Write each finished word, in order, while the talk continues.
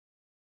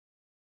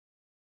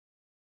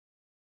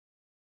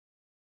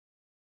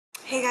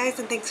Hey guys,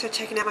 and thanks for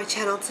checking out my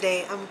channel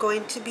today. I'm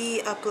going to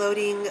be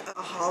uploading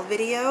a haul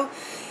video.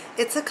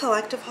 It's a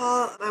collective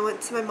haul. I went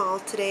to my mall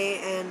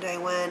today and I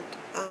went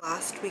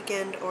last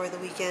weekend or the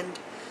weekend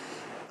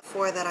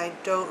before that, I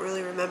don't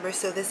really remember,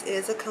 so this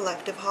is a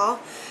collective haul.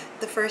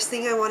 The first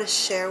thing I want to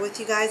share with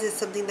you guys is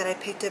something that I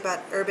picked up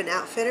at Urban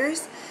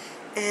Outfitters,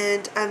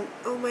 and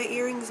oh, my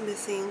earring's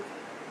missing.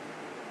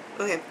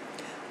 Okay,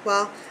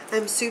 well,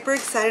 I'm super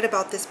excited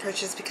about this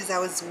purchase because I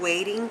was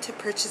waiting to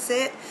purchase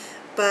it,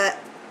 but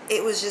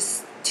it was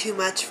just too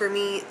much for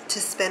me to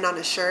spend on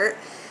a shirt.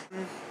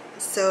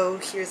 So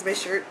here's my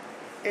shirt,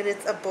 and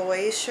it's a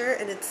boy's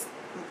shirt, and it's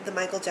the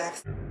Michael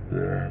Jackson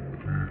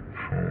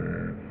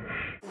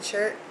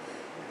shirt,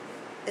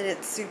 and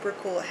it's super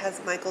cool. It has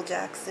Michael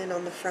Jackson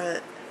on the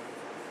front,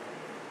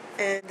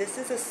 and this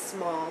is a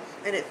small,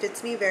 and it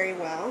fits me very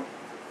well.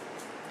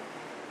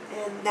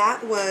 And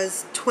that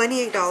was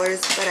 $28,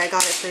 but I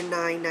got it for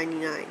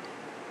 $9.99.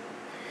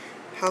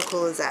 How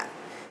cool is that?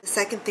 The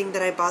second thing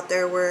that I bought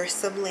there were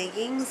some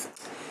leggings.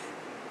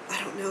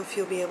 I don't know if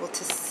you'll be able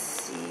to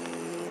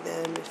see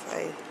them if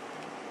I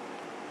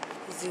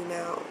zoom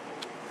out.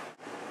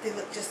 They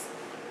look just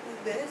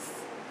like this.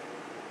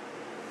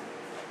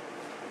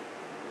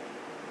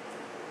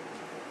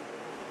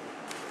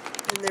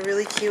 And they're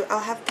really cute.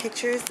 I'll have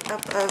pictures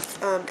up of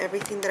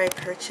everything that I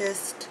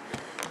purchased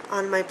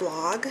on my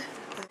blog.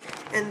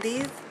 And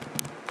these,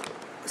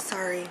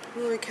 sorry,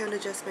 I can't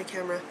adjust my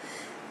camera.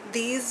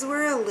 These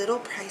were a little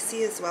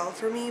pricey as well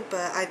for me,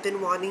 but I've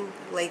been wanting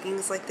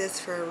leggings like this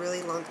for a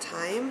really long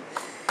time.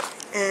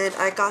 And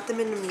I got them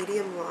in a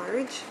medium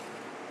large,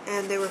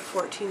 and they were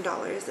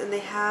 $14. And they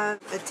have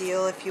a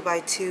deal, if you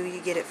buy two,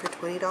 you get it for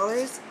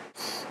 $20.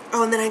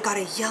 Oh, and then I got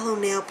a yellow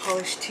nail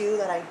polish too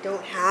that I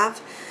don't have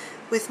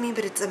with me,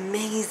 but it's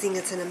amazing.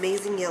 It's an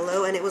amazing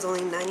yellow, and it was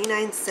only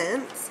 99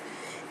 cents.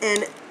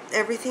 And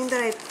everything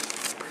that I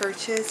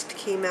purchased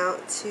came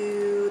out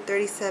to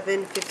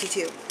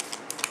 $37.52.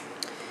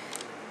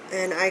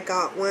 And I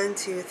got 1,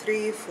 2,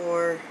 3,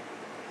 4,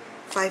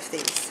 5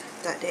 things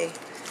that day.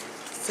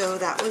 So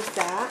that was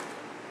that.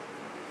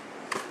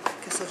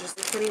 Guess I'll just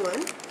do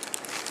 21.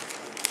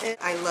 And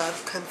I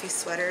love comfy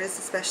sweaters,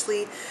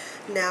 especially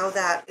now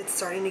that it's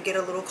starting to get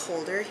a little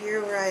colder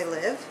here where I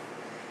live.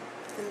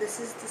 And this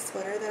is the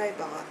sweater that I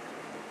bought.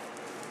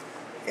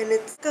 And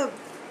it's I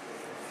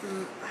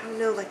don't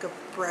know, like a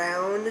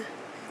brown,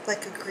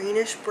 like a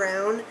greenish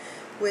brown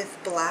with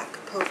black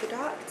polka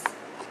dots.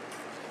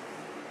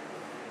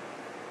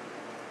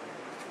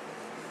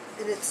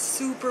 And it's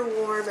super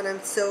warm, and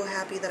I'm so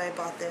happy that I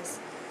bought this.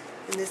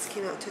 And this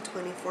came out to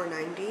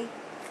 $24.90.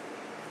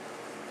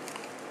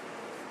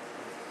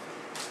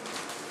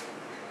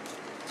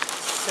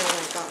 So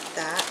I got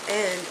that,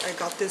 and I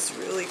got this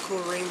really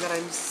cool ring that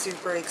I'm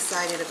super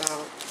excited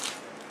about.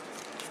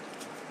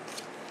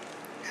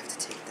 I have to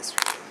take this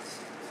ring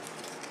off.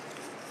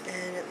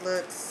 And it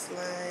looks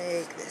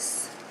like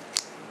this.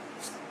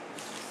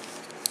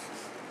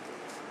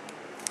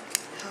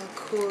 How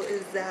cool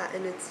is that?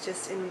 And it's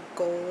just in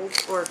gold,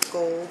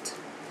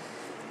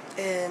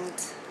 and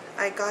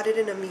I got it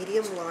in a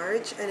medium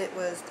large, and it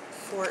was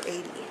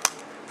 $4.80.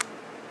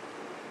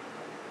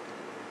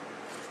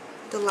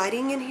 The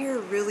lighting in here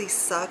really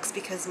sucks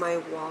because my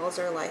walls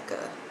are like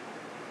a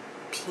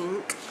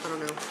pink, I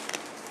don't know.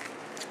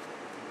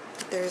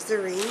 But there's the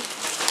ring,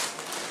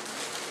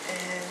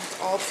 and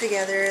all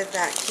together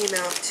that came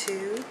out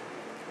to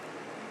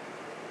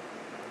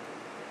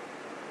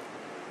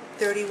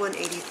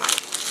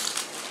 $31.85.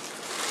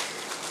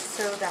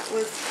 So that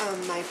was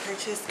my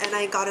purchase, and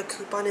I got a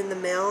coupon in the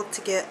mail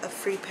to get a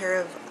free pair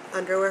of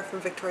underwear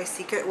from Victoria's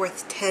Secret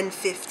worth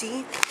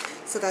 $10.50.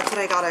 So that's what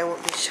I got. I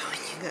won't be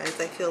showing you guys.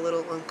 I feel a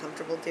little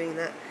uncomfortable doing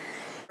that.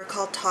 They're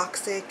called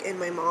Toxic in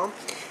my mall,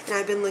 and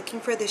I've been looking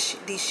for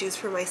these shoes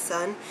for my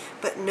son,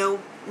 but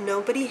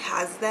nobody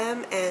has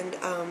them, and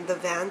the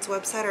Vans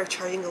website are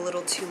charging a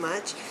little too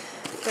much.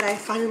 But I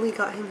finally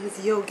got him his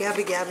Yo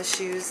Gabba Gabba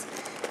shoes,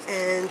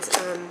 and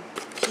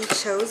he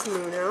chose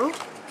Muno.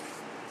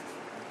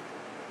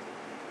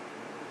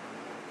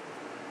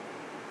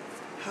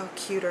 How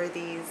cute are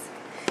these?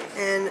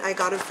 And I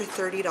got them for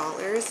 $30.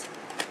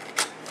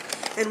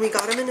 And we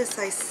got them in a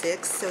size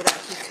 6 so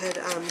that he could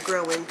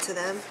grow into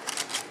them.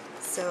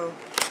 So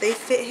they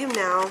fit him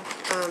now.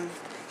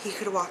 He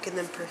could walk in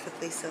them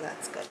perfectly, so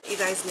that's good. You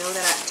guys know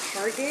that at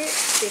Target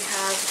they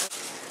have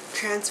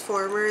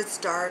Transformers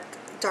Dark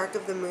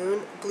of the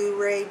Moon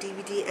Blu-ray,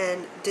 DVD,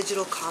 and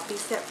digital copy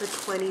set for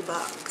 $20.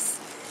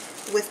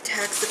 With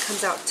tax, it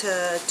comes out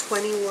to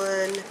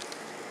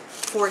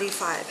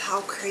 $21.45.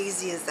 How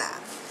crazy is that?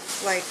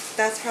 Like,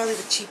 that's probably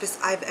the cheapest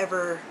I've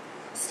ever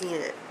seen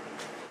it.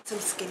 Some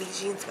skinny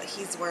jeans, but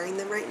he's wearing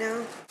them right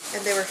now,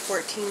 and they were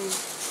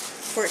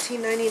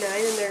 $14.99,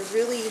 and they're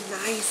really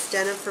nice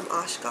denim from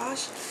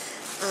Oshkosh.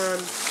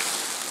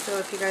 So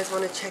if you guys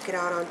want to check it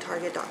out on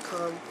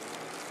Target.com,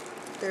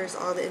 there's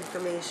all the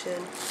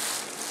information.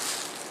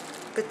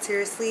 But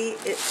seriously,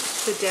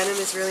 the denim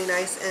is really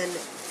nice, and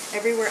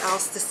everywhere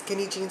else the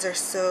skinny jeans are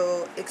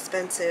so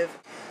expensive.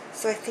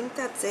 So I think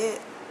that's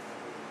it.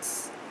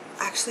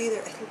 actually,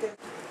 I think they're,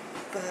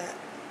 but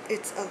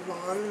it's a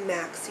long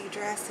maxi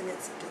dress and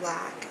it's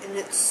black and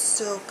it's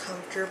so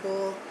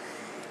comfortable,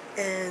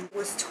 and it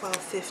was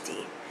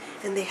 $12.50.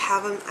 And they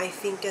have them, I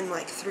think, in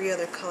like 3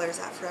 other colors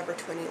at Forever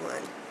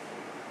 21.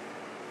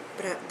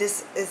 But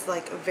this is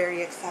like a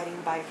very exciting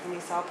buy for me,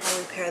 so I'll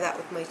probably pair that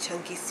with my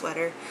chunky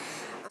sweater.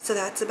 So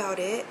that's about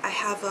it. I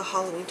have a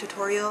Halloween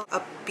tutorial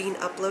being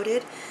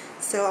uploaded,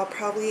 so I'll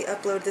probably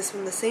upload this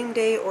one the same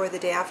day or the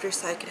day after,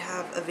 so I could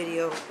have a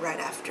video right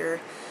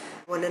after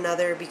one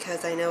another,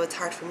 because I know it's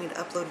hard for me to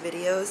upload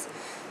videos.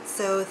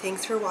 So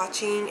thanks for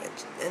watching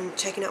and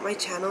checking out my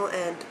channel,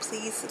 and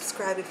please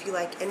subscribe if you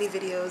like any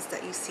videos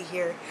that you see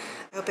here.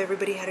 I hope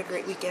everybody had a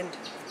great weekend.